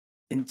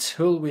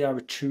until we are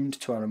attuned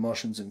to our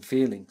emotions and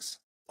feelings,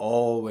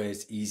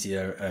 always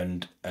easier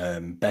and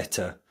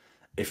better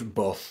if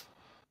both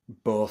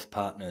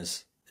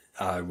partners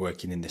are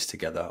working in this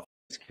together.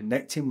 It's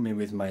connecting me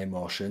with my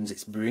emotions.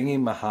 It's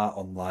bringing my heart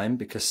online,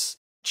 because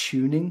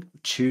tuning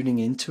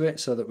into it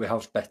so that we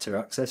have better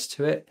access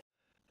to it.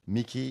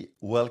 Mickey,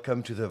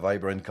 welcome to the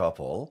Vibrant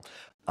Couple.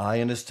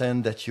 I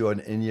understand that you're an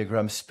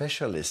Enneagram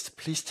specialist.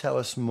 Please tell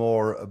us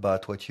more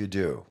about what you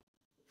do.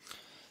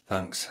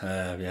 Thanks.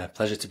 Yeah,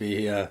 pleasure to be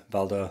here,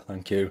 Valdo.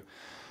 Thank you.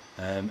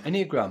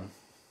 Enneagram,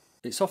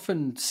 it's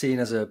often seen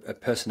as a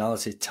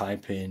personality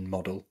typing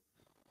model,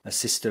 a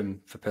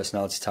system for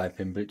personality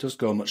typing, but it does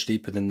go much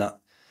deeper than that.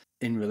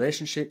 In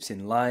relationships,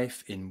 in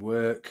life, in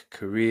work,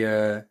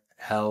 career,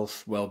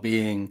 health,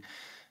 well-being,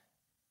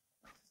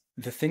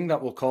 the thing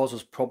that will cause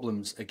us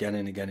problems again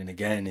and again and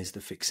again is the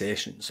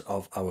fixations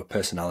of our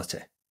personality.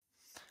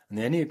 And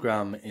the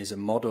Enneagram is a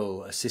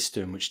model, a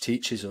system which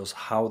teaches us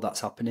how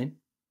that's happening,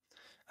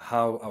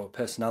 how our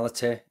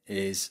personality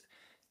is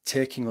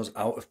taking us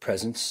out of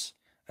presence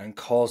and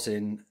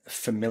causing a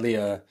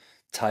familiar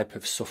type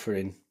of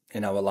suffering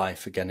in our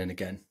life again and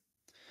again.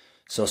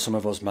 So some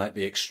of us might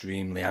be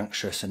extremely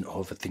anxious and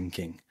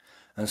overthinking,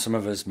 and some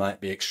of us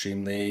might be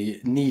extremely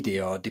needy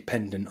or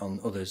dependent on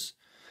others,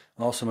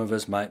 or some of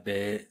us might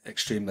be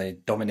extremely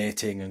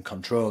dominating and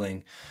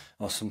controlling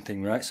or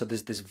something, right? So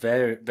there's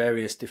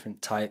various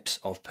different types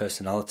of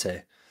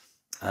personality,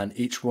 and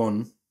each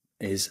one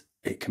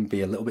it can be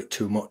a little bit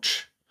too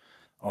much,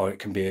 or it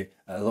can be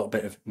a little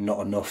bit of not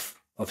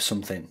enough of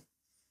something.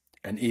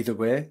 And either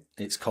way,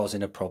 it's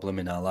causing a problem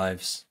in our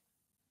lives.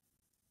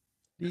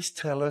 Please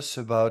tell us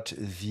about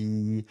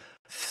the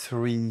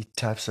 3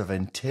 types of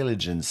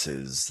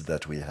intelligences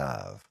that we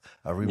have.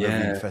 I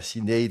remember being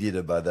fascinated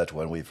about that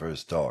when we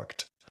first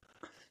talked.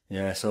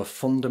 Yeah, so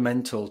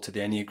fundamental to the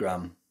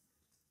Enneagram,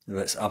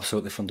 that's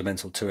absolutely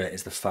fundamental to it,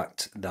 is the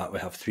fact that we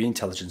have 3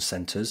 intelligence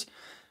centers,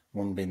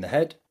 one being the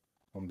head,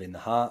 one being the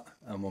heart,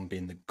 and one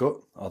being the gut,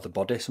 or the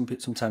body,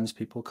 sometimes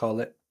people call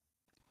it.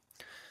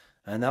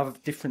 And they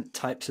have different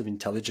types of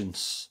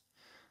intelligence.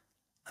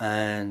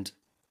 And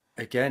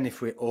again,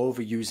 if we're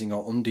overusing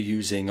or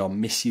underusing or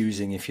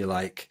misusing, if you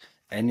like,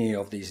 any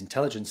of these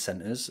intelligence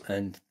centers,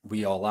 and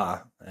we all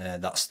are,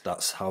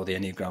 that's how the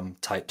Enneagram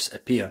types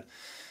appear,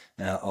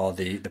 or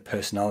the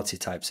personality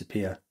types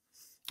appear,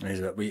 is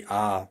that we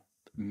are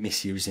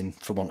misusing,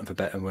 for want of a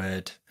better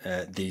word,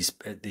 these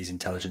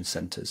intelligence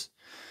centers.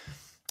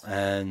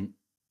 And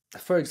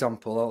for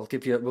example,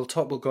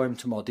 we'll go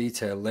into more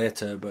detail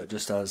later, but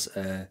just as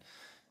a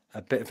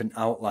bit of an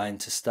outline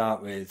to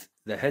start with,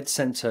 the head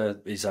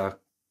center is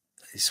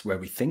where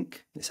we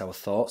think, it's our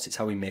thoughts, it's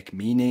how we make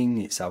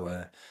meaning, it's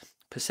our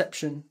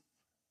perception,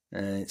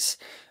 it's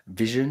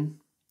vision,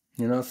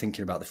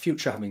 thinking about the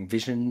future, having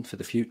vision for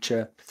the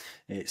future,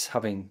 it's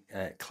having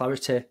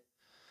clarity. And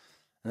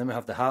then we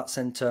have the heart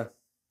center,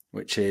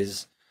 which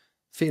is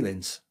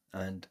feelings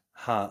and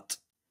heart,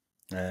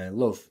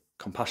 love,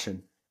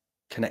 compassion,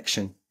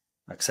 connection,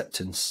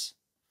 acceptance.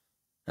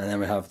 And then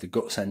we have the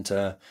gut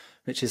center,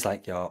 which is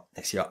like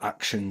it's your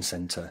action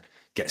center,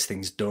 gets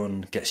things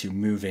done, gets you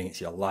moving,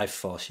 it's your life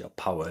force, your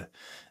power.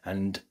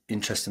 And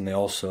interestingly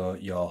also,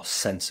 your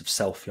sense of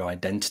self, your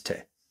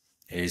identity,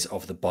 is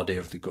of the body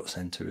of the gut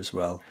center as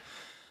well.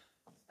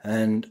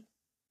 And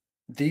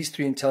these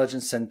 3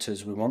 intelligence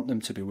centers, we want them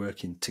to be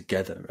working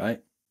together,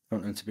 right? We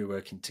want them to be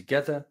working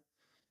together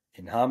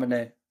in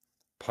harmony,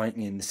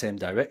 pointing in the same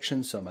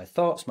direction. So my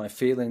thoughts, my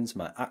feelings,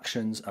 my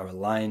actions are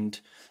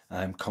aligned,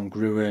 I'm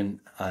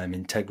congruent, I'm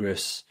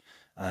integrous,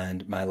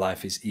 and my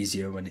life is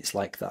easier when it's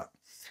like that.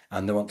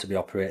 And they want to be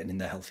operating in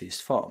their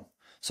healthiest form.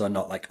 So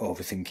not like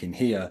overthinking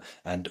here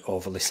and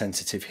overly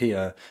sensitive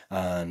here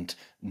and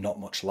not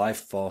much life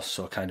force,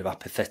 so kind of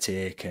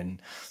apathetic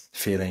and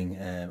feeling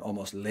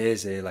almost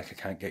lazy, like I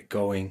can't get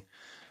going.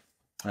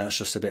 And that's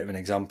just a bit of an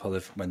example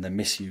of when they're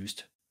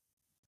misused.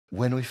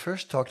 When we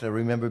first talked, I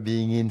remember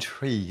being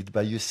intrigued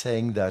by you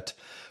saying that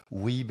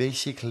we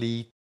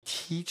basically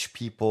teach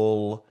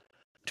people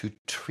to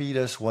treat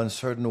us one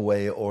certain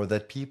way, or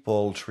that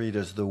people treat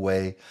us the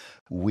way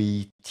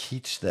we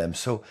teach them.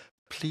 So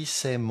please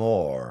say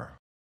more.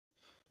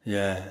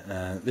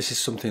 Yeah, this is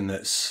something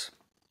it's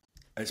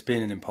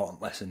been an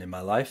important lesson in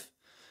my life,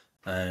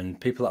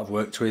 and people that I've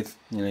worked with,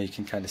 you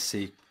can kind of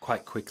see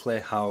quite quickly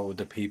how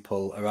the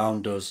people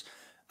around us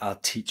are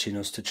teaching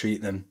us to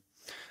treat them.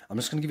 I'm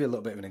just going to give you a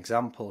little bit of an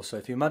example. So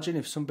if you imagine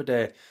if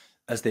somebody,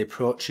 as they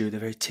approach you, they're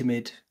very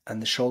timid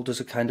and the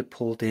shoulders are kind of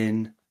pulled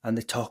in and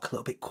they talk a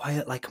little bit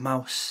quiet like a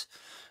mouse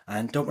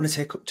and don't want to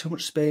take up too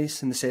much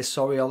space, and they say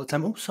sorry all the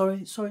time. Oh,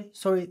 sorry.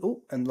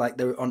 Oh, and like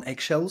they're on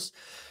eggshells.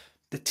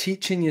 They're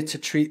teaching you to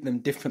treat them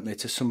differently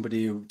to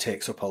somebody who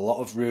takes up a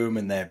lot of room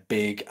and they're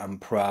big and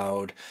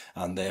proud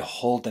and they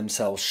hold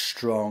themselves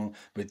strong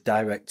with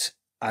direct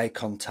eye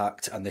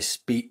contact and they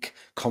speak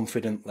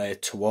confidently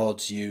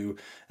towards you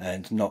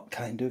and not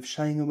kind of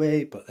shying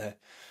away. But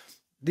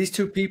these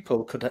 2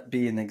 people could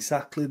be in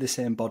exactly the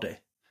same body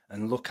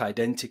and look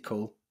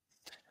identical,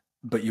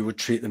 but you would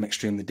treat them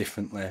extremely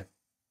differently.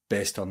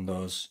 based on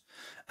those.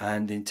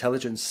 And the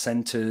intelligence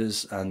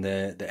centers and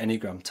the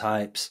Enneagram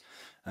types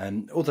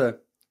and other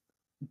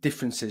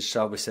differences,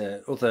 shall we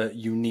say, other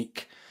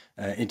unique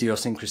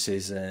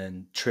idiosyncrasies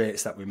and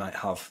traits that we might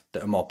have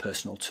that are more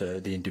personal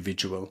to the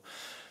individual,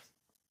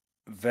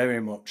 very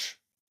much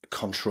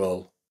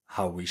control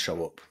how we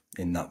show up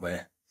in that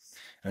way.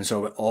 And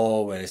so we're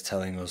always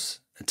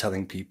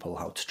telling people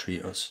how to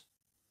treat us.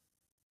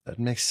 That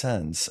makes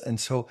sense. And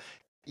so,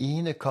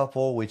 in a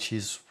couple, which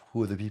is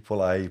who the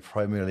people I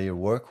primarily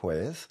work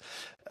with,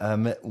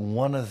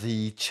 one of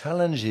the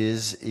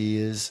challenges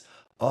is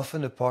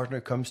often a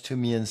partner comes to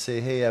me and say,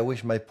 "Hey, I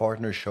wish my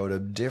partner showed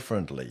up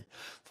differently."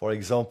 For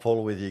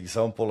example, with the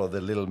example of the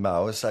little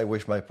mouse, I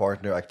wish my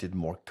partner acted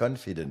more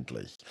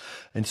confidently.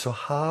 And so,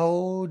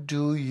 how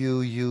do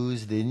you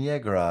use the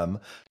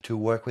Enneagram to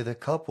work with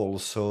a couple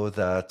so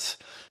that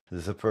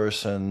the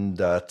person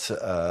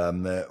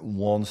that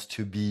wants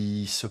to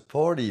be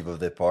supportive of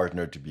their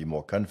partner to be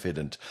more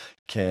confident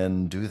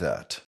can do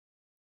that?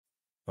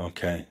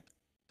 Okay.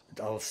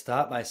 I'll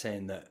start by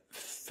saying that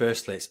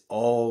firstly, it's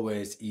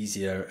always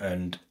easier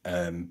and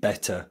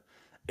better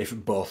if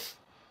both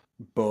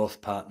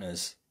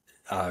partners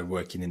are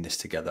working in this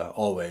together,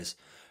 always.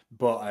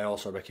 But I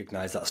also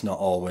recognise that's not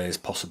always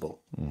possible.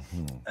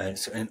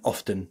 And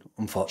often,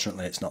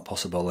 unfortunately, it's not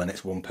possible, and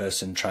it's one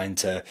person trying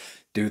to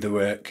do the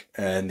work,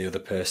 and the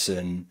other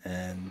person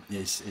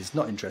is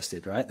not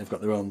interested. Right? They've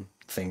got their own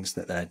things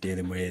that they're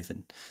dealing with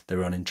and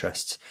their own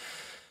interests.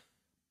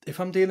 If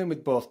I'm dealing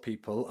with both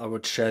people, I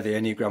would share the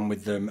Enneagram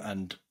with them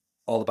and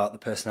all about the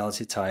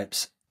personality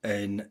types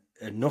in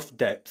enough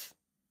depth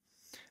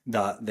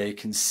that they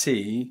can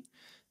see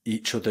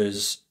each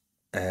other's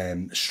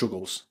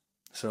struggles.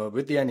 So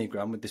with the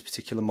Enneagram, with this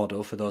particular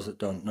model, for those that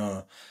don't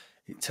know,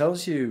 it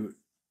tells you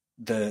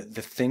the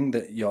thing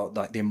that you're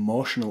like, the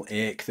emotional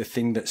ache, the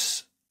thing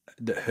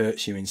that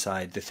hurts you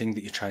inside, the thing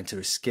that you're trying to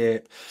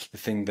escape, the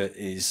thing that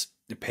is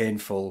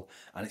painful,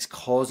 and it's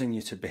causing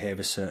you to behave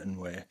a certain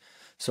way.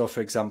 So,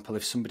 for example,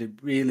 if somebody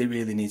really,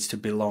 really needs to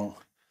belong,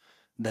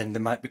 then they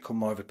might become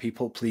more of a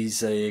people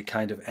pleaser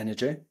kind of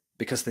energy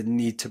because they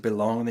need to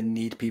belong, they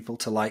need people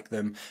to like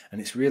them, and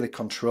it's really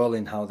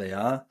controlling how they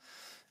are.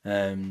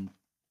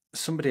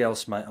 Somebody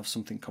else might have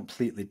something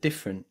completely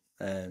different,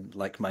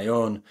 like my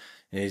own.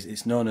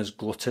 It's known as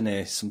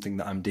gluttony, something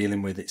that I'm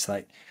dealing with. It's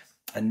like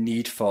a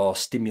need for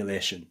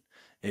stimulation.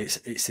 It's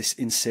this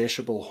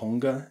insatiable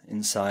hunger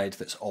inside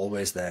that's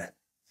always there,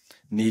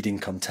 needing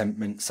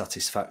contentment,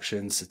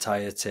 satisfaction,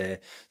 satiety,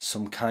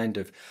 some kind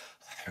of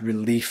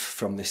relief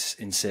from this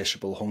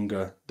insatiable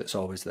hunger that's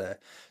always there.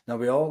 Now,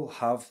 we all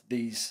have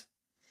these,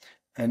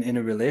 and in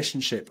a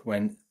relationship,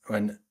 when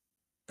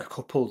a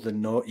couple that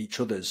know each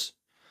other's,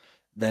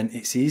 then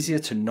it's easier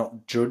to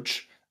not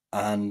judge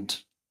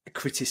and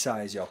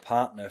criticize your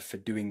partner for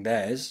doing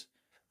theirs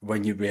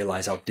when you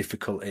realize how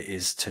difficult it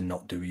is to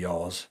not do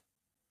yours.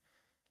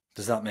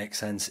 Does that make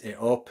sense? It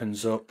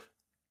opens up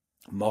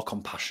more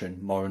compassion,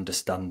 more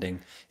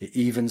understanding. It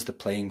evens the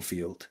playing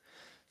field.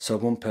 So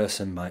one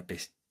person might be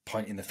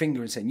pointing the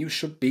finger and saying, you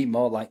should be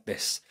more like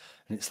this.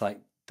 And it's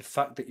like, the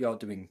fact that you're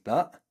doing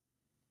that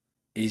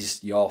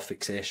is your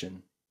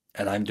fixation,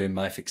 and I'm doing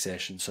my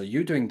fixation. So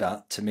you doing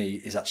that, to me,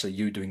 is actually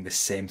you doing the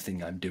same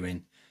thing I'm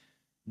doing,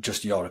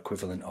 just your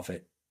equivalent of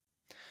it.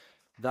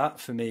 That,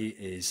 for me,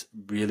 is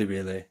really,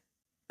 really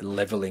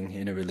leveling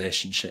in a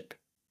relationship.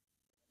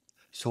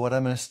 So, what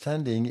I'm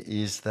understanding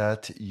is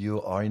that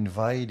you are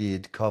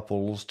invited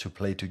couples to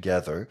play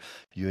together.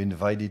 You're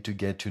invited to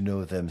get to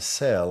know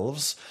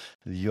themselves.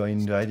 You're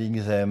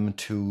inviting them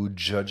to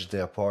judge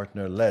their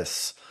partner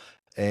less.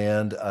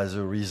 And as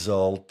a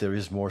result, there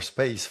is more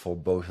space for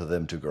both of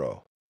them to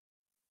grow.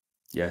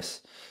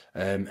 Yes.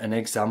 An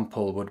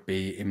example would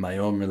be in my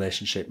own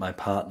relationship, my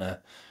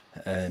partner,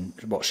 and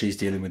what she's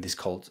dealing with is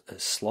called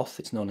sloth.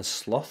 It's known as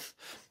sloth,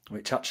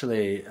 which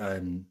actually,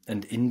 and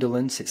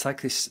indolence. It's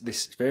like this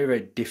very,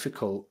 very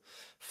difficult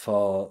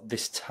for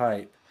this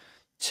type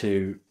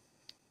to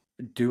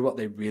do what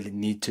they really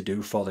need to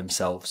do for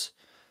themselves.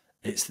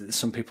 It's,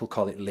 some people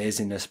call it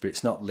laziness, but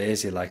it's not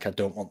lazy like I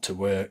don't want to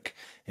work.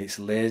 It's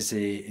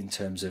lazy in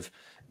terms of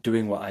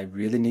doing what I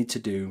really need to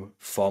do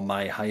for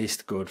my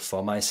highest good,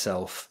 for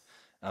myself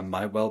and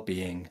my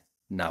well-being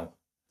now.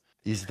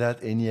 Is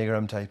that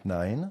Enneagram Type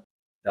 9?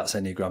 That's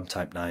Enneagram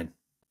Type 9.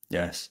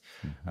 Yes.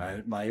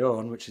 My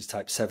own, which is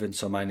Type 7,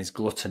 so mine is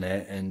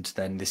gluttony, and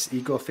then this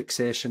ego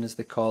fixation, as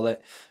they call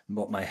it.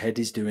 What my head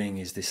is doing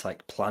is this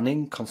like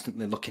planning,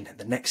 constantly looking at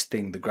the next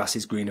thing, the grass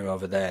is greener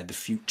over there, the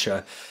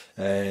future,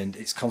 and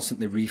it's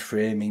constantly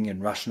reframing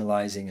and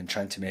rationalizing and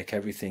trying to make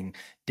everything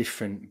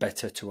different,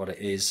 better to what it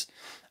is,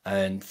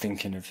 and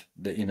thinking of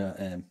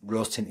the,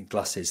 rose-tinted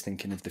glasses,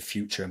 thinking of the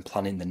future and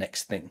planning the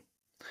next thing.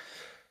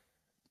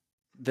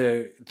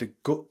 The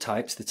gut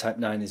types, the Type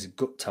 9 is a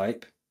gut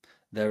type.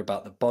 They're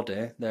about the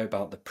body, they're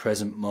about the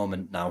present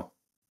moment now.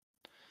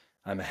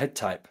 I'm a head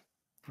type,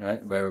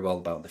 right? We're all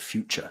about the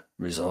future,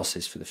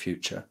 resources for the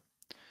future.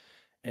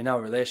 In our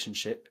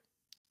relationship,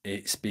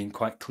 it's been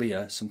quite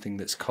clear, something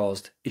that's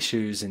caused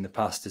issues in the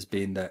past has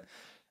been that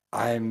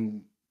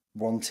I'm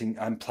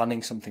I'm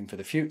planning something for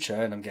the future,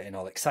 and I'm getting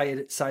all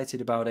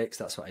excited about it, because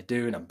that's what I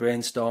do, and I'm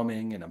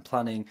brainstorming and I'm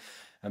planning,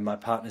 and my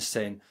partner's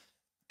saying,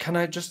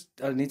 I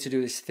need to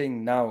do this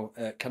thing now.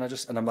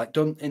 And I'm like,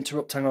 don't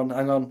interrupt, hang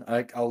on.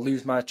 I'll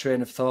lose my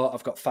train of thought.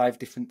 I've got 5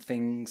 different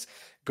things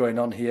going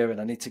on here,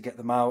 and I need to get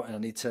them out, and I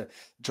need to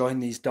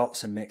join these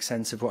dots and make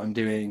sense of what I'm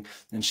doing.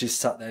 And she's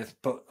sat there,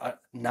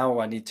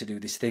 now I need to do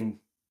this thing.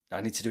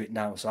 I need to do it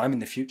now. So I'm in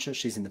the future,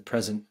 she's in the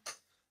present.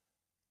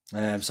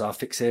 So our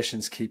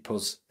fixations keep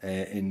us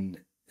in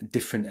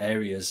different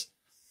areas.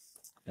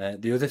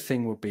 The other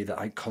thing would be that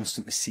I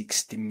constantly seek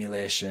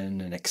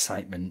stimulation and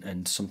excitement,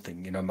 and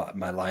something,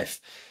 my life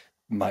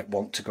might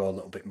want to go a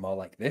little bit more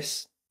like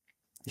this.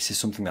 This is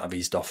something that I've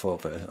eased off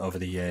over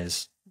the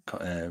years,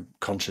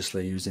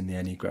 consciously using the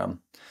Enneagram.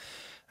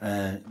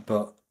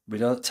 But we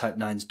know that type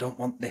 9s don't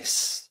want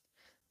this.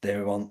 They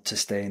want to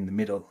stay in the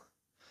middle.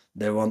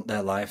 They want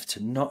their life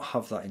to not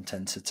have that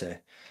intensity.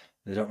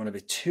 They don't want to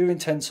be too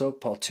intense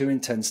up or too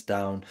intense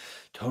down.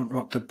 Don't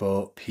rock the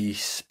boat.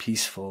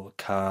 Peaceful,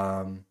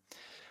 calm,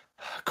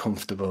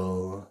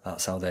 comfortable.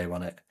 That's how they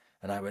want it.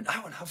 And I went,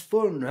 I want to have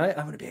fun, right?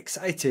 I want to be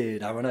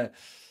excited. And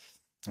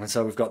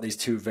so we've got these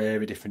 2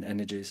 very different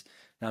energies.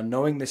 Now,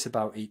 knowing this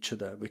about each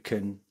other, we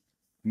can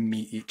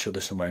meet each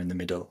other somewhere in the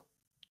middle.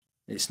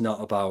 It's not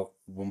about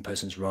one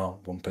person's wrong,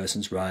 one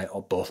person's right,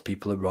 or both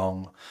people are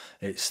wrong.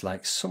 It's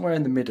like somewhere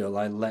in the middle.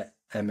 I let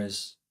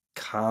Emma's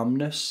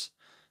calmness,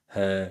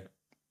 her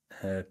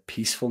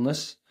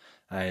peacefulness,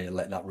 I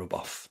let that rub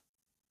off.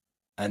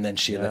 And then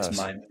she lets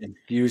my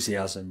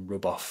enthusiasm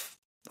rub off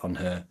on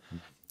her.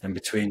 And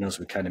between us,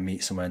 we kind of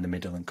meet somewhere in the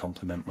middle and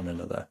complement one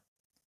another.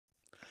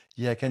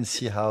 Yeah, I can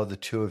see how the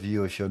two of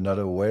you, if you're not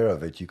aware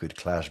of it, you could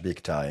clash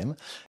big time.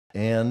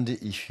 And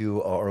if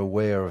you are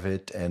aware of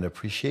it and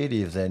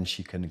appreciative, then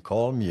she can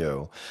calm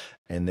you.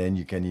 And then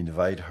you can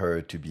invite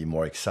her to be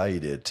more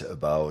excited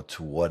about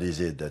what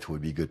is it that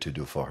would be good to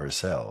do for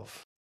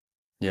herself.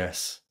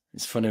 Yes.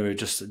 It's funny, we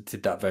just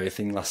did that very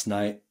thing last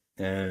night.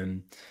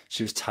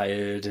 She was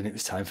tired and it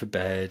was time for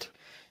bed.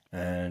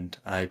 And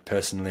I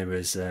personally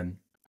was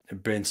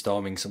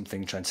brainstorming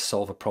something, trying to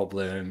solve a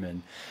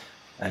problem.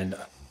 And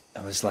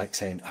I was like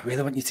saying, I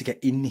really want you to get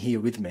in here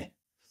with me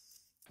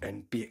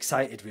and be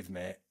excited with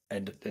me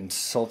and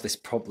solve this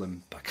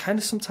problem. But kind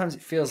of sometimes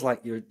it feels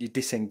like you're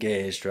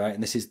disengaged, right?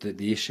 And this is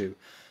the issue.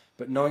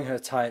 But knowing her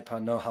type, I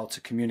know how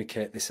to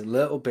communicate this a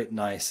little bit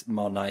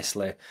more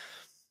nicely.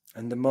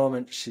 And the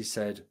moment she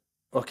said,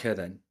 okay,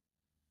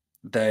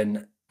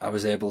 then I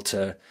was able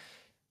to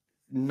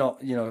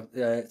not,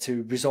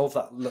 to resolve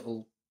that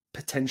little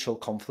potential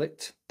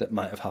conflict that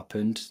might have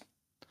happened,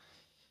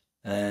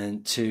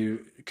 and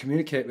to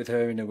communicate with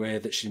her in a way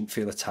that she didn't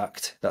feel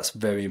attacked. That's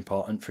very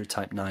important for a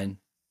type 9.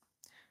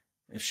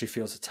 If she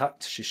feels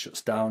attacked, she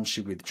shuts down, she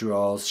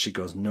withdraws, she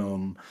goes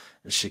numb,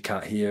 she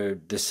can't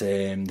hear the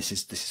same. This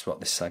is what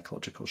this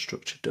psychological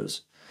structure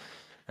does.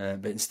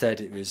 But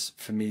instead, it was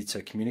for me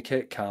to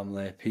communicate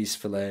calmly,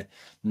 peacefully,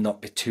 not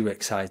be too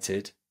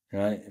excited,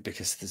 right?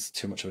 Because there's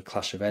too much of a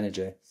clash of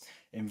energy.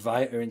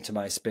 Invite her into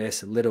my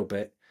space a little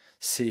bit,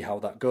 see how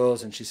that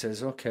goes. And she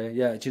says, okay,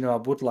 yeah, I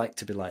would like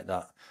to be like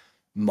that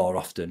more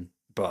often,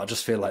 but I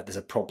just feel like there's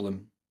a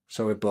problem.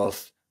 So we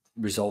both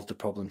resolved the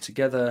problem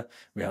together.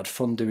 We had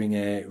fun doing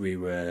it. We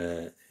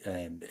were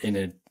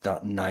in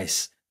that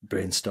nice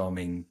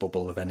brainstorming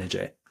bubble of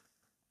energy.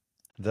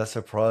 That's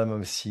a problem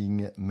I'm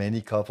seeing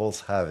many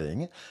couples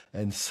having,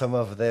 and some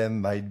of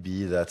them might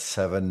be that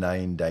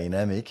 7-9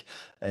 dynamic,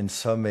 and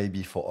some may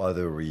be for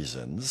other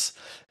reasons.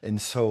 And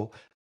so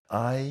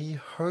I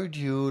heard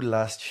you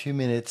last few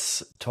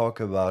minutes talk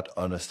about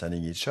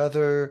understanding each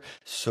other,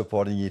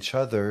 supporting each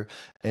other,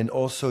 and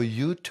also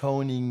you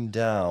toning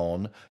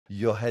down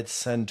your head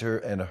center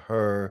and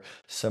her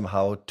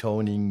somehow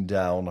toning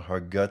down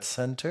her gut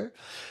center.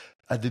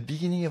 At the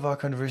beginning of our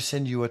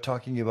conversation, you were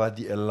talking about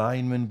the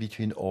alignment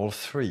between all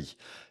 3.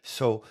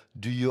 So,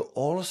 do you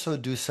also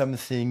do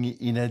something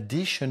in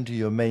addition to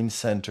your main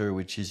center,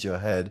 which is your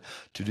head,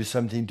 to do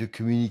something to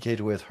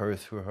communicate with her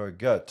through her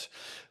gut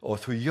or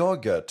through your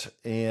gut,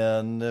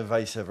 and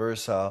vice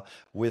versa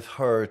with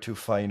her to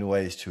find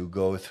ways to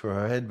go through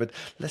her head? But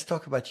let's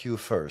talk about you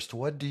first.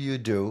 What do you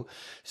do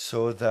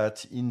so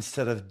that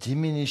instead of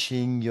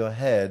diminishing your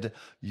head,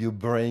 you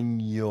bring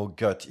your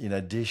gut in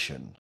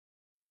addition?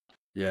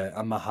 Yeah,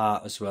 and my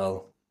heart as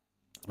well.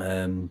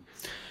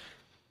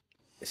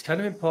 It's kind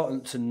of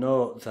important to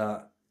note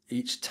that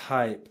each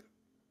type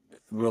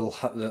they'll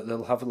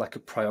have like a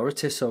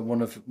priority. So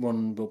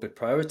one will be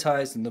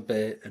prioritized, and there'll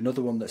be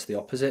another one that's the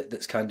opposite,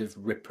 that's kind of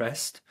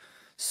repressed,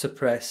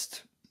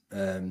 suppressed,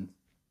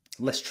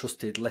 less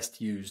trusted, less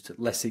used,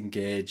 less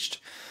engaged.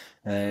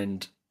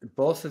 And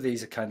both of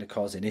these are kind of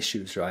causing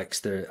issues, right?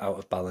 Because they're out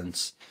of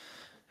balance.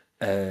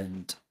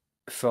 And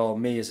for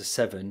me as a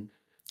 7,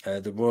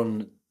 the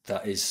one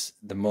that is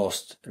the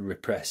most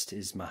repressed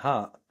is my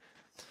heart.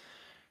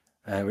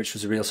 which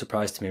was a real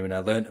surprise to me when I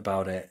learnt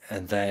about it.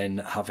 And then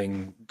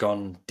having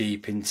gone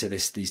deep into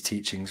these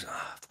teachings,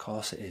 of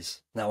course it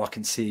is. Now I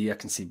can see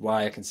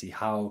why, I can see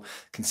how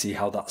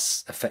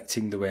that's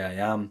affecting the way I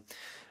am.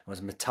 I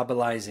was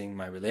metabolizing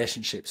my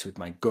relationships with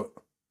my gut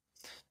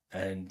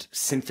and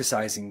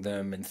synthesizing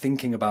them and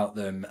thinking about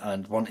them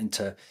and wanting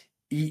to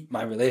eat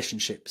my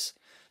relationships.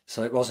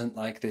 So it wasn't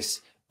like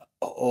this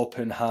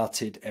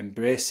open-hearted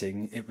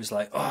embracing. It was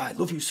like, oh, I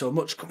love you so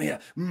much, come here.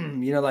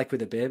 Like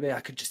with a baby,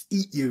 I could just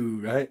eat you,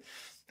 right?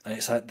 And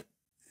it's like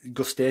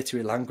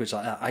gustatory language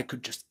like that. I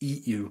could just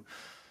eat you.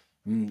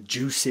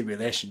 Juicy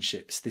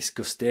relationships. This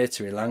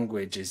gustatory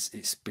language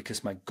it's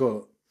because my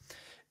gut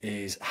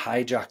is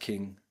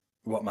hijacking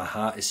what my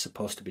heart is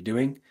supposed to be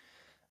doing,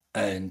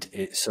 and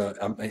it's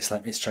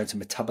like it's trying to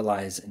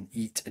metabolize and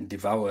eat and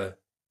devour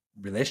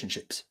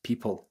relationships,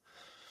 people,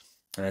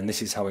 and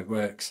this is how it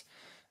works.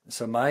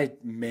 So my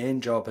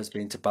main job has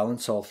been to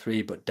balance all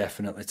three, but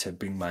definitely to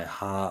bring my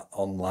heart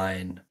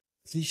online.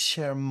 Please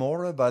share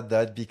more about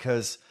that,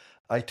 because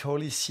I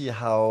totally see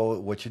how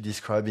what you're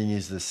describing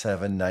is the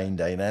 7-9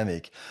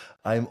 dynamic.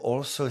 I'm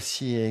also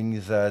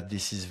seeing that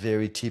this is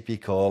very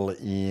typical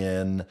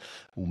in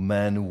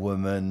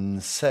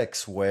man-woman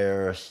sex,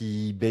 where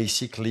he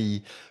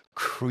basically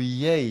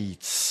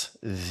creates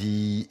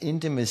the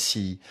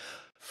intimacy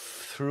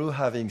through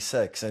having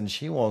sex, and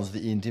she wants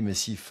the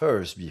intimacy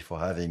first before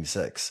having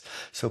sex.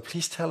 So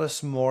please tell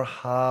us more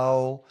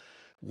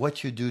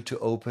what you do to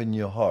open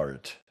your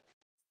heart.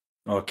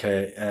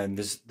 Okay, and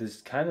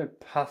there's kind of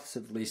paths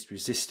of least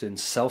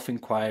resistance.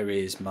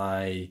 Self-inquiry is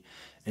my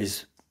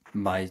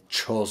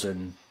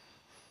chosen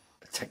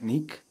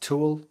technique,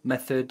 tool,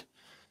 method,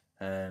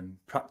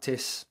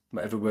 practice,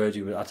 whatever word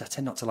you would. I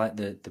tend not to like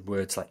the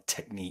words like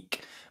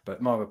technique,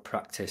 but more of a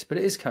practice. But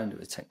it is kind of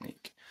a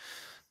technique.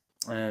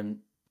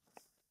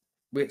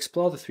 We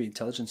explore the three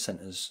intelligence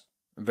centers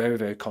very,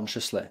 very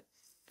consciously.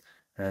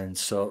 And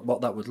so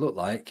what that would look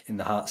like in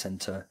the heart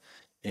center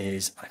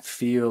is I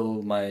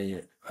feel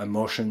my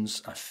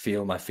emotions, I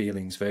feel my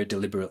feelings very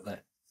deliberately.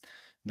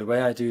 The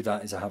way I do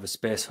that is I have a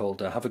space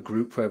holder. I have a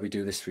group where we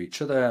do this for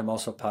each other. I'm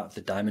also part of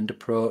the Diamond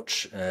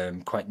approach,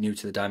 quite new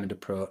to the Diamond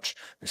approach.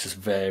 This is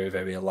very,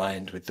 very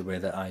aligned with the way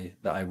that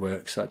I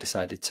work. So I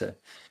decided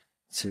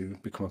to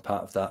become a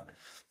part of that.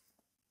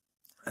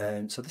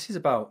 And so this is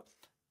about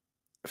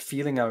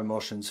feeling our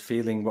emotions,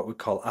 feeling what we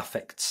call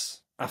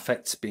affects.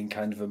 Affects being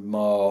kind of a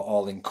more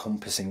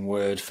all-encompassing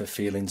word for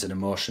feelings and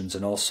emotions,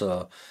 and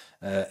also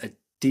a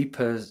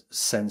deeper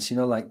sense,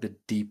 like the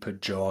deeper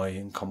joy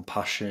and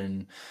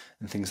compassion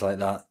and things like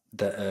that,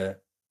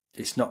 that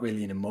it's not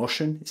really an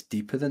emotion, it's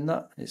deeper than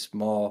that. It's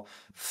more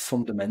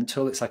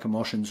fundamental. It's like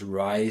emotions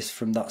rise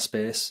from that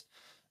space,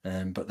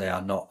 but they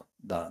are not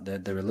that.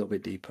 They're a little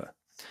bit deeper.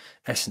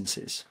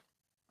 Essences.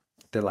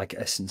 They're like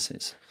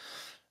essences.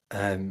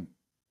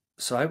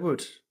 So I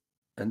would,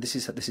 and this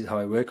is how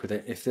I work with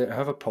it. If I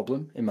have a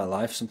problem in my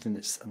life, something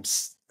that's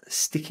a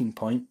sticking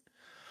point,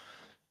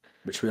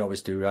 which we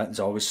always do, right? There's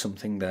always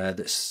something there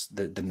that's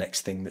the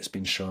next thing that's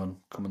been shown.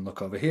 Come and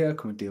look over here.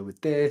 Come and deal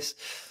with this.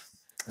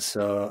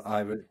 So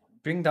I would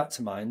bring that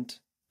to mind,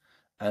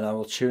 and I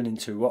will tune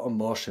into what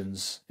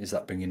emotions is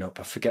that bringing up.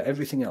 I forget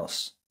everything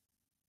else.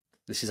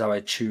 This is how I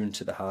tune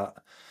to the heart.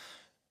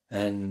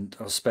 And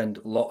I'll spend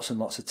lots and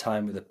lots of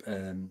time with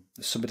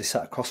somebody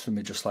sat across from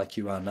me, just like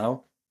you are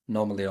now,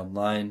 normally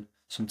online.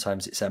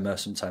 Sometimes it's Emma,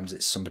 sometimes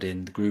it's somebody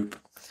in the group.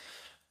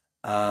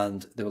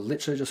 And they will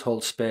literally just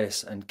hold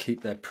space and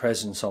keep their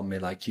presence on me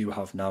like you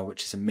have now,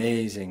 which is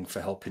amazing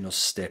for helping us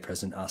stay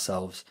present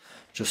ourselves.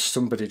 Just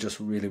somebody just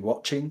really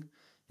watching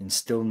in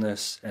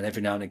stillness, and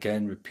every now and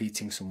again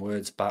repeating some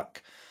words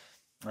back.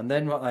 And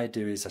then what I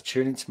do is I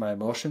tune into my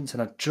emotions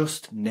and I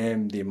just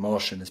name the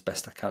emotion as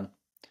best I can.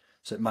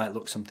 So it might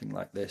look something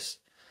like this.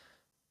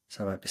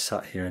 So I might be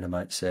sat here and I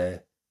might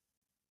say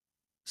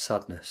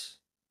sadness.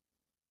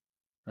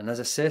 And as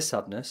I say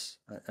sadness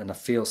and I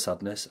feel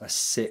sadness, I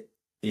sit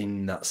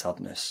in that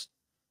sadness,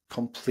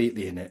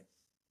 completely in it,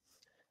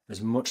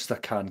 as much as I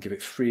can, give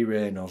it free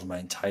rein over my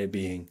entire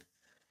being.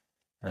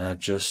 And I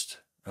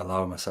just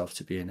allow myself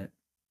to be in it.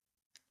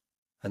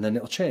 And then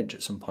it'll change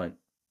at some point.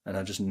 And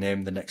I just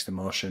name the next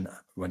emotion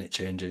when it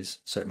changes.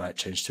 So it might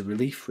change to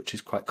relief, which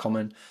is quite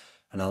common.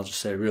 And I'll just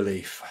say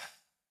relief.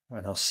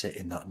 And I'll sit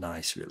in that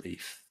nice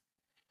relief.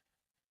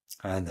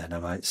 And then I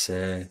might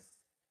say,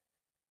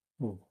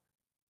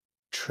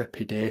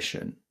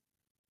 trepidation.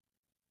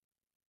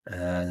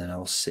 And then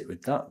I'll sit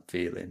with that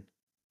feeling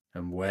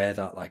and wear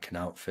that like an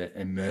outfit,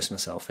 immerse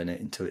myself in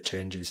it until it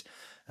changes.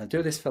 And I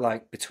do this for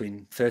like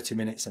between 30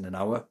 minutes and an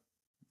hour,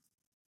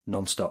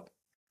 non-stop,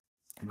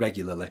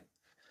 regularly.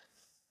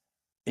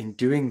 In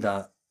doing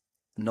that,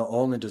 not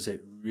only does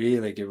it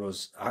really give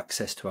us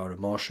access to our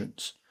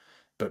emotions,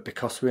 but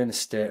because we're in a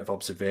state of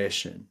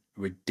observation,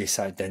 we're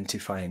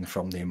disidentifying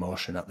from the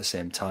emotion at the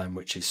same time,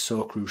 which is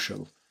so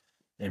crucial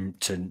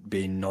to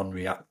being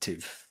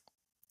non-reactive,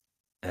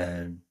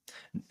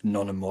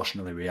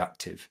 non-emotionally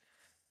reactive.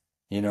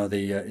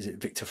 Is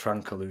it Viktor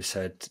Frankl who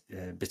said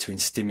between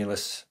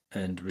stimulus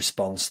and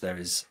response there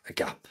is a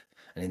gap,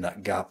 and in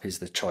that gap is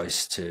the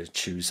choice to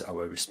choose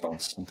our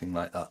response, something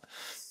like that.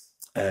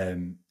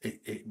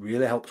 It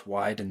really helps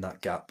widen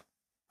that gap.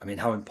 I mean,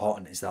 how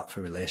important is that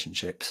for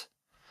relationships?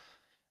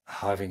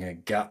 Having a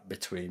gap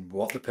between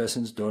what the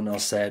person's done or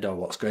said, or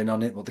what's going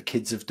on, what the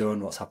kids have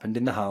done, what's happened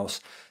in the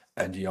house,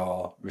 and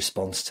your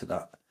response to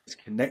that. It's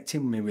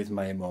connecting me with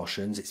my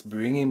emotions. It's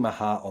bringing my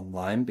heart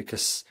online,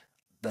 because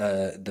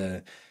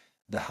the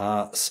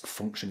heart's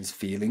function is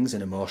feelings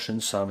and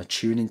emotions. So I'm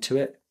attuning to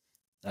it,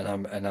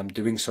 and I'm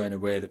doing so in a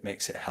way that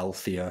makes it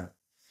healthier.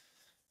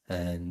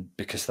 And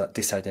because that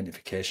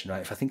disidentification,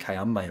 right? If I think I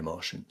am my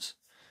emotions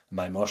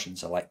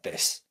are like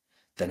this,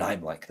 then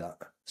I'm like that.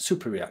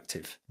 Super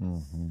reactive.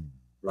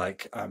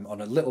 Like I'm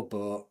on a little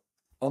boat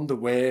on the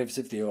waves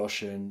of the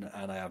ocean,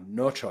 and I have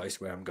no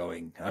choice where I'm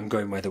going. I'm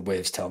going where the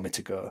waves tell me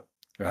to go,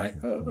 right?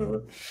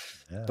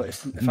 Yeah. But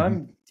if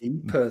I'm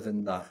deeper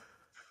than that,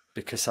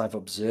 because I've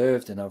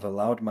observed and I've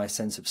allowed my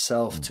sense of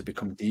self to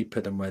become deeper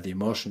than where the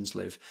emotions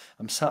live,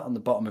 I'm sat on the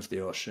bottom of the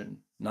ocean,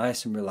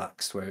 nice and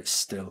relaxed, where it's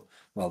still,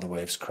 while the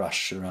waves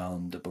crash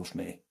around above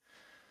me.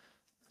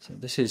 So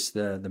this is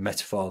the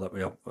metaphor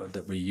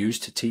that we use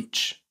to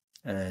teach,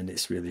 and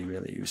it's really,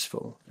 really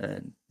useful,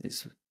 and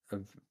it's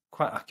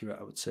quite accurate,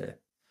 I would say.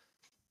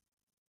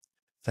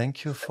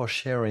 Thank you for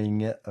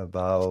sharing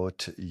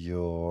about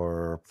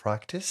your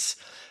practice.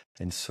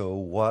 And so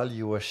while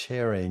you were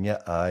sharing,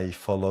 I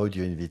followed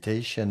your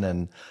invitation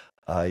and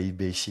I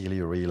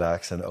basically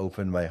relaxed and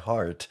opened my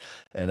heart.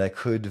 And I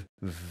could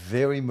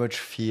very much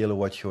feel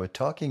what you were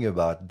talking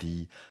about,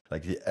 the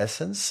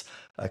essence.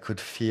 I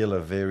could feel a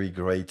very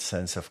great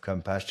sense of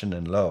compassion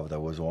and love. That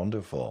was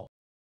wonderful.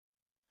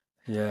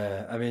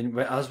 Yeah, I mean,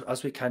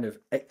 as we kind of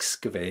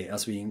excavate,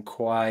 as we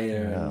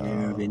inquire and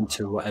move Yeah.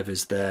 into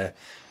whatever's there,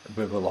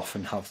 we will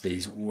often have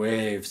these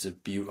waves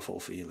of beautiful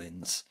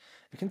feelings.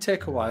 It can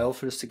take a while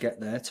for us to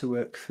get there, to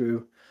work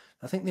through.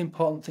 I think the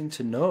important thing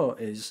to know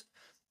is,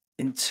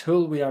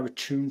 until we are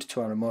attuned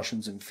to our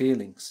emotions and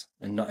feelings,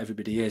 and not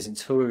everybody is,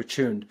 until we're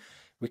attuned,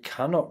 we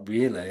cannot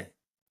really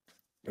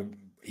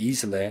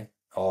easily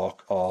or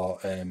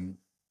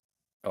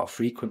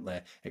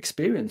frequently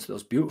experience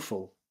those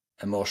beautiful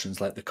emotions,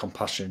 like the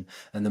compassion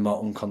and the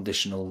more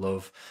unconditional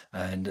love,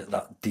 and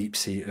that deep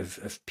seat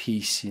of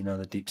peace,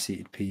 the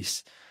deep-seated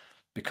peace,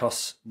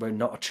 because we're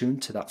not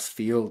attuned to that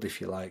field,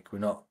 if you like. We're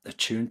not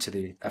attuned to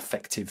the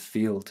affective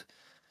field.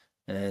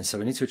 And so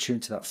we need to attune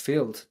to that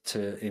field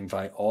to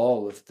invite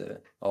all of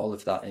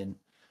that in,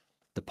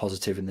 the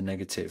positive and the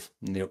negative,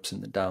 and the ups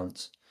and the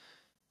downs.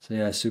 So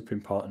yeah, super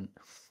important.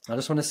 I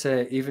just want to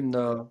say, even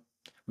though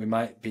we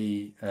might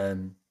be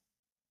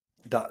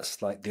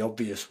that's like the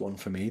obvious one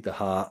for me, the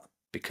heart,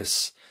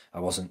 because I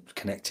wasn't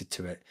connected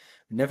to it.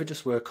 Never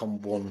just work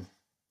on one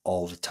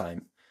all the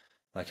time.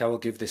 Like, I will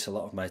give this a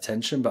lot of my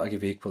attention, but I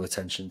give equal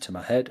attention to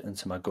my head and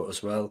to my gut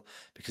as well,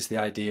 because the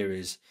idea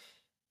is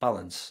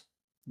balance.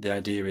 The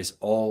idea is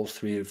all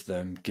three of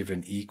them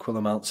given equal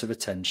amounts of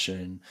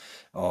attention,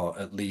 or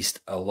at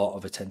least a lot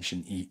of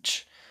attention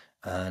each.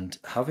 And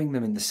having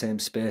them in the same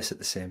space at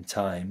the same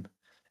time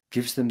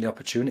gives them the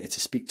opportunity to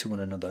speak to one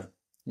another.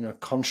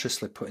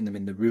 Consciously putting them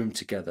in the room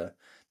together,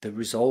 they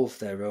resolve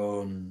their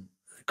own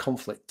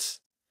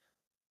conflicts.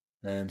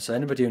 So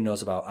anybody who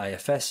knows about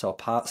IFS or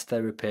parts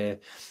therapy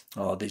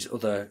or these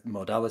other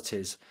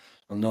modalities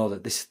will know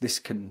that this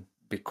can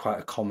be quite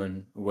a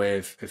common way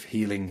of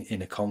healing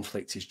in a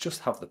conflict, is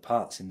just have the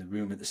parts in the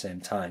room at the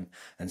same time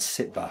and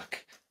sit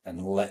back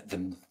and let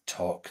them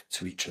talk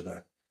to each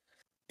other.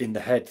 In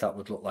the head, that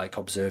would look like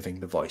observing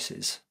the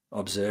voices,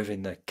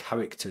 observing the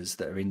characters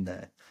that are in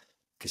there,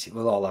 because it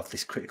will all have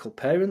this critical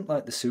parent,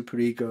 like the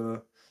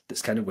superego,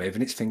 that's kind of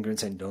waving its finger and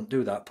saying, don't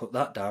do that, put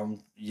that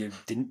down, you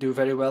didn't do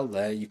very well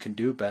there, you can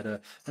do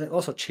better. And it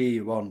also cheer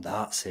you on,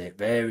 that's it,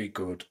 very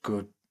good,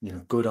 good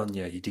on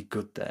you, you did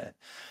good there.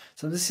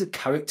 So this is a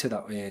character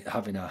that we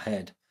have in our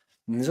head.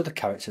 And there's other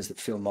characters that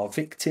feel more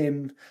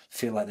victim,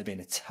 feel like they're being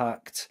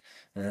attacked,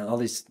 and all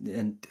these.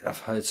 And I've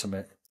heard some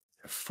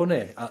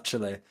funny,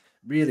 actually,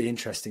 really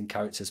interesting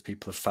characters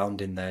people have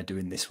found in there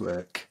doing this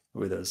work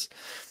with us.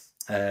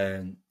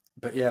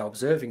 But yeah,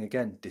 observing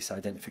again,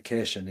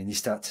 disidentification, and you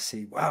start to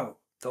see, wow,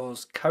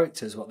 those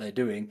characters, what they're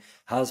doing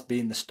has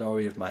been the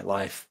story of my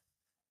life,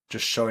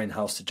 just showing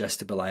how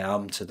suggestible I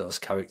am to those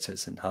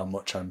characters and how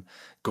much I'm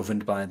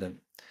governed by them.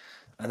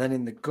 And then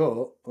in the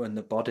gut and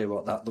the body,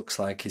 what that looks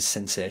like is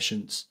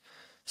sensations.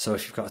 So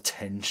if you've got a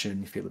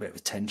tension, you feel a bit of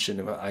a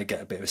tension. I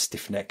get a bit of a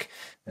stiff neck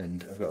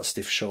and I've got a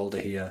stiff shoulder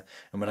here.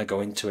 And when I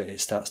go into it,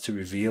 it starts to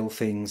reveal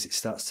things. It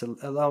starts to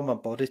allow my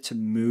body to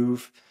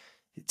move.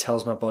 It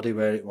tells my body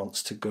where it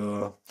wants to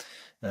go.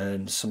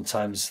 And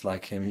sometimes,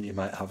 like, you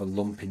might have a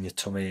lump in your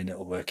tummy and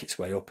it'll work its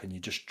way up, and you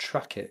just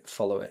track it,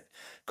 follow it.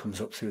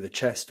 Comes up through the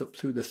chest, up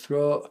through the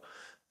throat,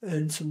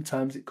 and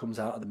sometimes it comes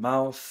out of the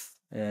mouth,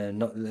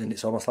 and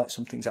it's almost like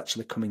something's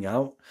actually coming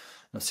out.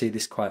 I see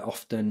this quite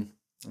often,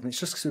 and it's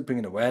just because we're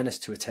bringing awareness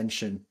to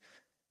attention,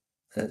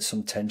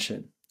 some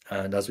tension,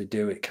 and as we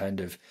do, it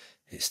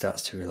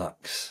starts to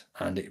relax,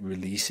 and it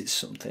releases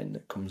something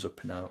that comes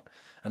up and out.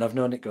 And I've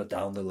known it go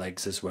down the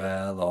legs as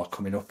well, or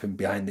coming up and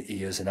behind the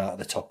ears and out of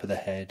the top of the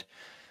head.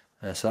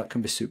 So that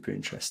can be super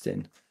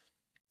interesting.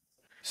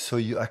 So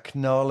you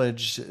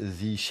acknowledge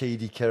the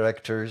shady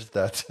characters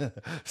that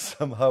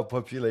somehow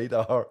populate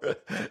our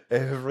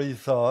every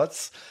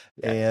thoughts,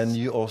 and Yes.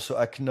 you also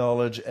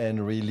acknowledge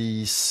and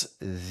release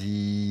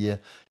the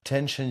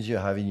tensions you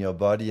have in your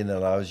body and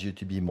allows you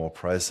to be more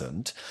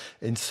present.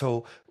 And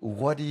so,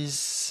 what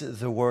is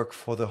the work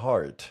for the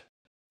heart?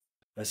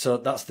 So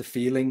that's the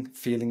feeling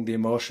the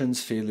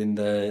emotions, feeling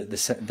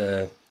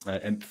the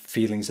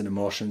feelings and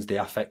emotions, the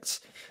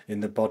affects in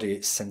the body.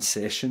 It's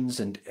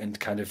sensations and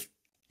kind of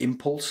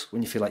impulse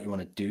when you feel like you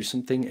want to do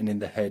something, and in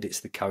the head,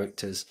 it's the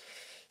characters.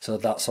 So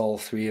that's all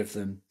three of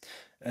them.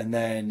 And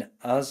then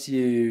as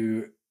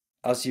you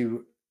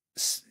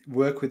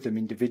work with them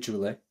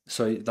individually,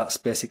 so that's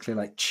basically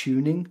like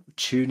tuning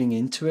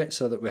into it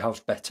so that we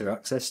have better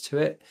access to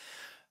it,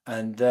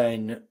 and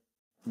then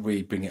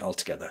we bring it all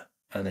together,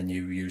 and then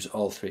you use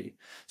all three.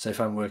 So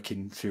if I'm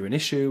working through an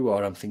issue,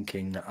 or I'm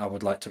thinking I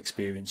would like to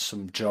experience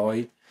some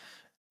joy,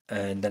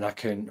 and then I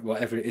can,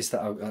 whatever it is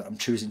that I'm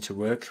choosing to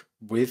work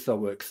with or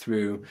work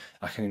through,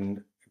 I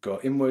can go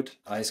inward,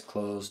 eyes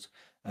closed,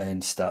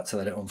 and start to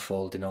let it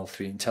unfold in all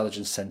three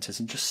intelligence centers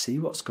and just see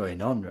what's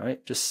going on,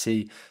 right? Just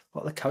see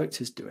what the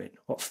character's doing,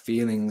 what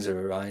feelings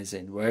are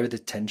arising, where are the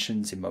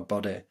tensions in my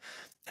body.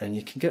 And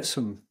you can get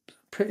some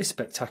pretty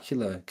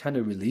spectacular kind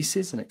of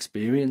releases and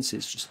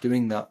experiences just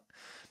doing that.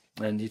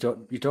 And you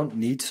don't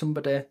need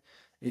somebody.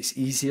 It's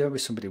easier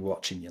with somebody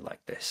watching you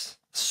like this.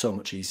 So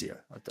much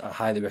easier. I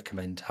highly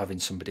recommend having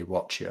somebody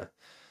watch you,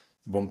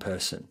 one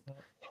person.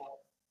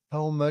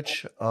 How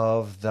much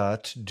of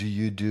that do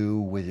you do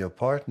with your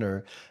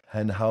partner,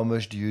 and how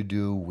much do you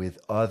do with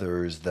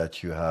others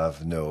that you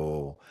have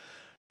no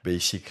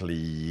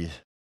basically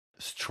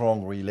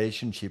strong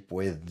relationship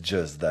with,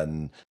 just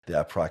than they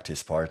are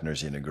practice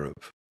partners in a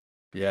group?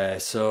 Yeah,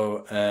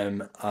 so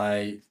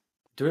I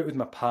do it with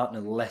my partner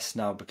less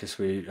now because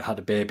we had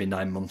a baby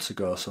 9 months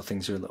ago, so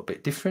things are a little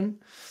bit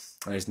different.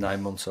 He's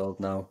 9 months old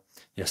now,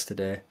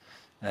 yesterday,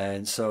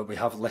 and so we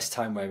have less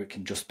time where it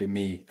can just be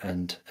me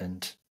and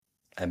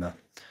Emma.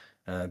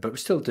 But we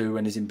still do,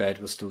 when he's in bed,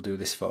 we'll still do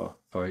this for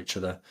each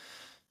other.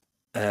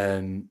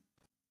 Um,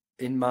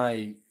 in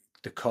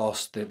the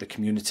course, the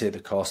community, the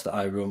course that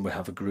I run, we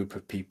have a group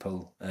of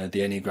people, the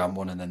Enneagram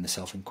one and then the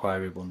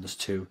self-inquiry one. There's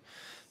two,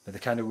 but they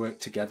kind of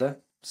work together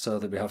so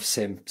that we have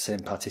same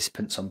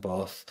participants on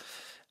both,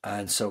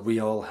 and so we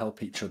all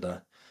help each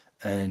other,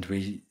 and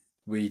we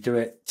do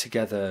it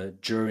together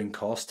during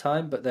course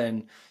time. But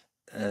then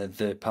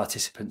the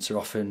participants are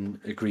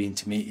often agreeing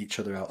to meet each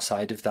other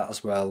outside of that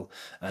as well,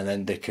 and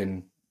then they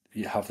can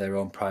have their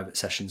own private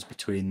sessions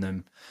between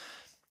them.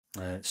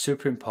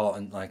 Super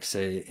important, like I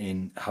say,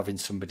 in having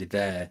somebody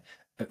there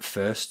at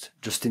first,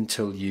 just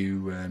until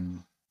you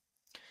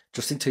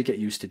get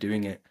used to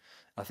doing it.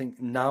 I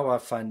think now I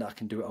find that I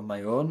can do it on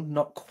my own,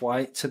 not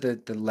quite to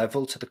the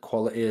level, to the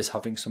quality as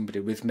having somebody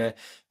with me,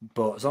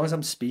 but as long as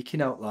I'm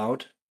speaking out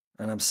loud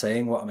and I'm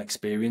saying what I'm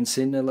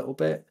experiencing a little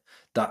bit,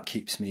 that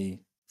keeps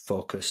me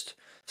focused.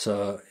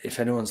 So if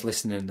anyone's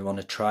listening and they want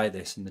to try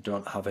this and they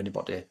don't have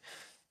anybody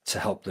to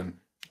help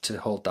them to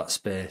hold that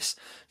space,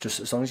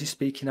 just as long as you're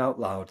speaking out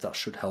loud, that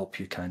should help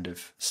you kind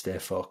of stay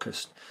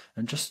focused.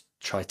 And just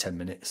try 10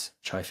 minutes,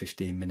 try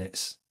 15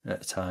 minutes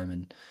at a time,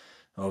 and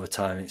over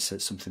time it's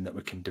something that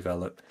we can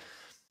develop.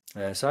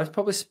 So I'd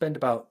probably spend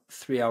about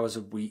 3 hours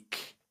a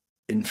week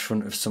in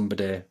front of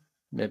somebody,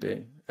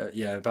 maybe,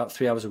 yeah, about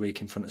 3 hours a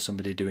week in front of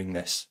somebody doing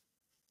this.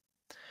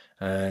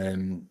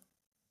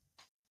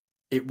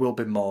 It will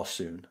be more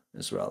soon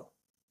as well,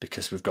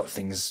 because we've got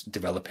things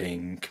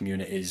developing,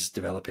 communities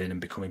developing and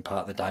becoming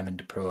part of the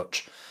Diamond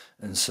approach.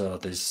 And so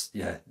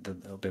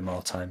there'll be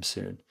more time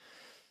soon.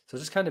 So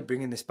just kind of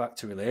bringing this back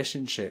to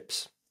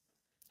relationships.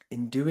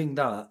 In doing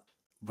that,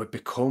 we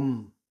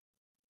become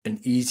an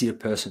easier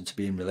person to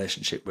be in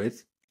relationship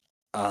with,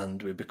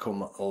 and we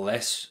become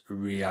less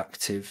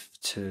reactive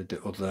to the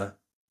other.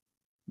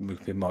 We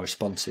can be more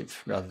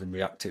responsive rather than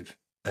reactive,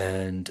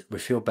 and we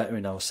feel better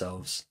in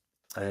ourselves.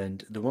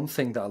 And the one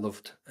thing that I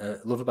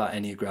love about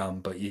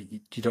Enneagram, but you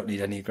don't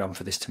need Enneagram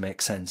for this to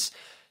make sense,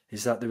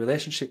 is that the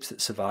relationships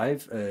that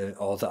survive,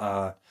 or that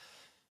are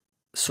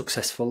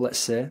successful, let's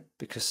say,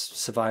 because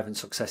survive and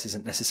success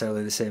isn't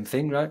necessarily the same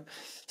thing, right?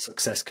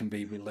 Success can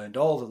be we learned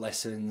all the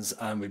lessons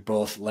and we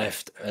both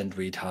left and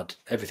we'd had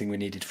everything we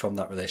needed from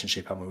that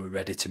relationship and we were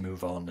ready to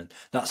move on, and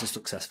that's a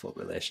successful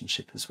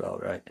relationship as well,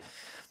 right?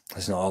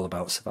 It's not all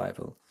about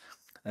survival.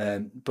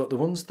 But the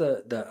ones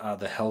that are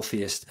the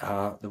healthiest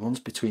are the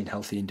ones between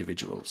healthy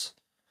individuals,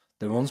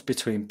 the ones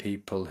between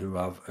people who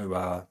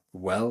are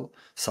well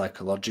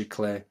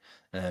psychologically,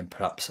 and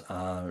perhaps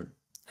are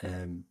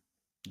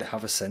they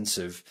have a sense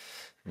of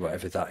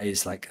whatever that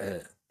is, like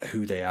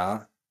who they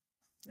are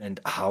and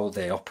how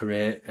they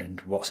operate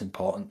and what's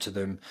important to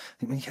them. I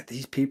think when you get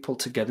these people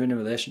together in a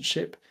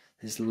relationship,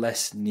 there's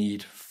less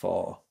need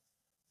for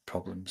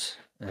problems.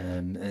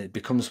 It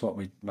becomes what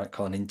we might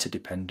call an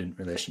interdependent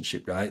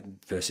relationship, right?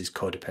 Versus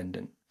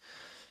codependent.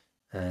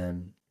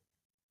 Um,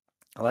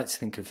 I like to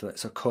think of it,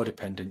 so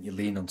codependent, you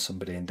lean on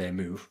somebody and they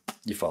move,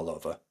 you fall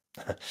over.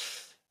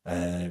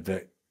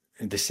 But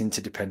this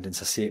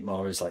interdependence, I see it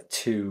more as like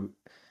two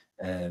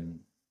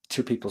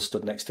people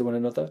stood next to one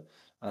another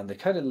and they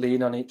kind of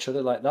lean on each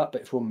other like that,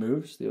 but if one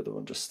moves, the other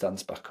one just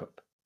stands back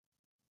up.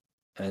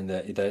 And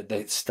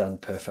they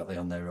stand perfectly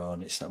on their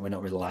own. It's not, we're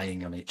not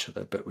relying on each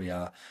other, but we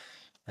are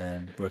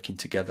working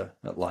together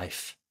at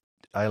life.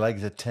 I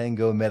like the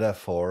tango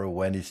metaphor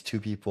when it's two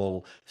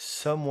people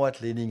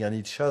somewhat leaning on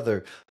each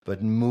other,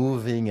 but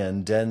moving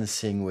and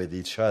dancing with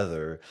each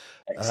other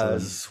Excellent.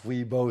 as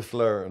we both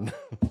learn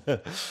and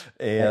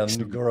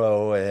Excellent.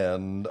 grow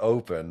and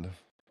open.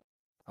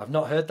 I've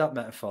not heard that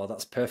metaphor.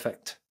 That's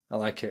perfect. I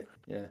like it.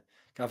 Yeah.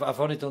 I've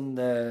only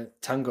done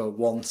tango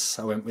once.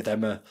 I went with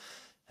Emma,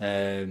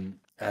 and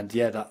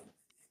yeah, that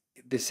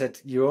they said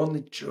you're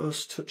only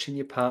just touching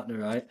your partner,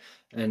 right?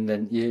 And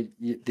then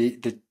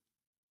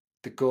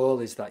the goal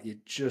is that you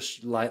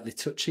just lightly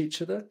touch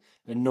each other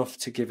enough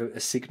to give a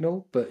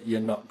signal, but you're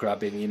not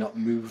grabbing, you're not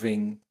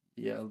moving.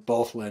 You're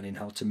both learning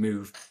how to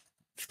move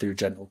through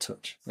gentle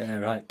touch. Yeah,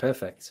 right.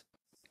 Perfect.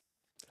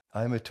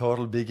 I'm a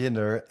total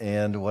beginner,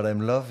 and what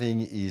I'm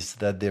loving is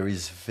that there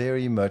is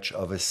very much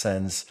of a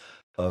sense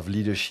of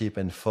leadership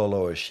and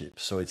followership.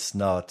 So it's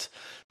not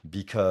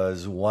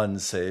because one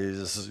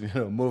says,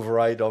 move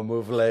right or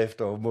move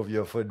left or move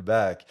your foot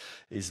back.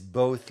 It's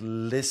both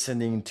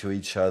listening to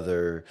each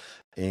other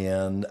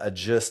and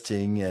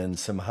adjusting and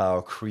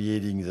somehow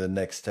creating the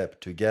next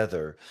step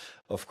together.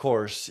 Of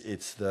course,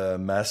 it's the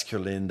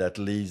masculine that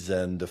leads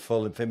and the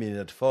feminine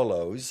that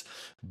follows,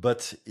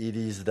 but it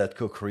is that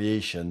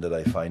co-creation that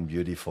I find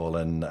beautiful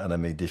and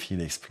I'm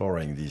definitely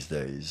exploring these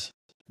days.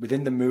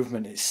 Within the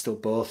movement, it's still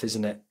both,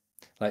 isn't it?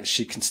 Like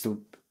she can still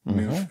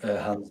move Hmm.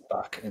 her hands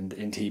back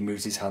and he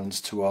moves his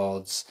hands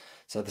towards.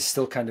 So there's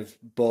still kind of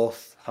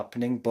both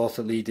happening, both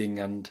are leading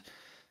and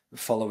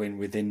following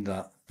within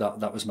that.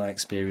 That was my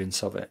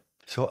experience of it.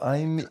 So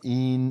I'm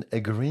in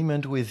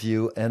agreement with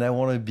you, and I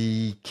want to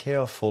be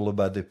careful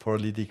about the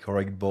politically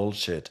correct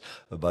bullshit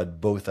about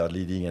both are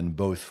leading and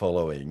both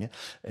following.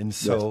 And Yes.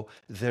 so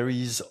there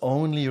is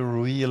only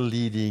real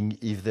leading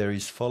if there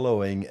is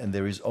following, and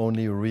there is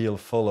only real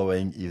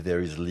following if there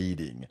is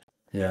leading.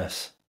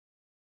 Yes.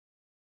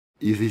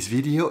 If this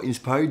video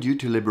inspired you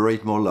to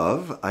liberate more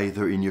love,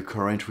 either in your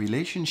current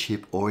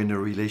relationship or in a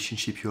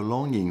relationship you're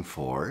longing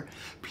for,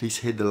 please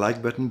hit the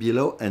like button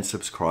below and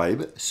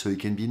subscribe so you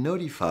can be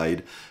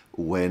notified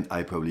when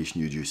I publish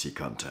new juicy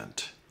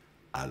content.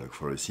 I look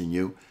forward to seeing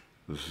you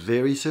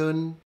very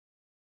soon.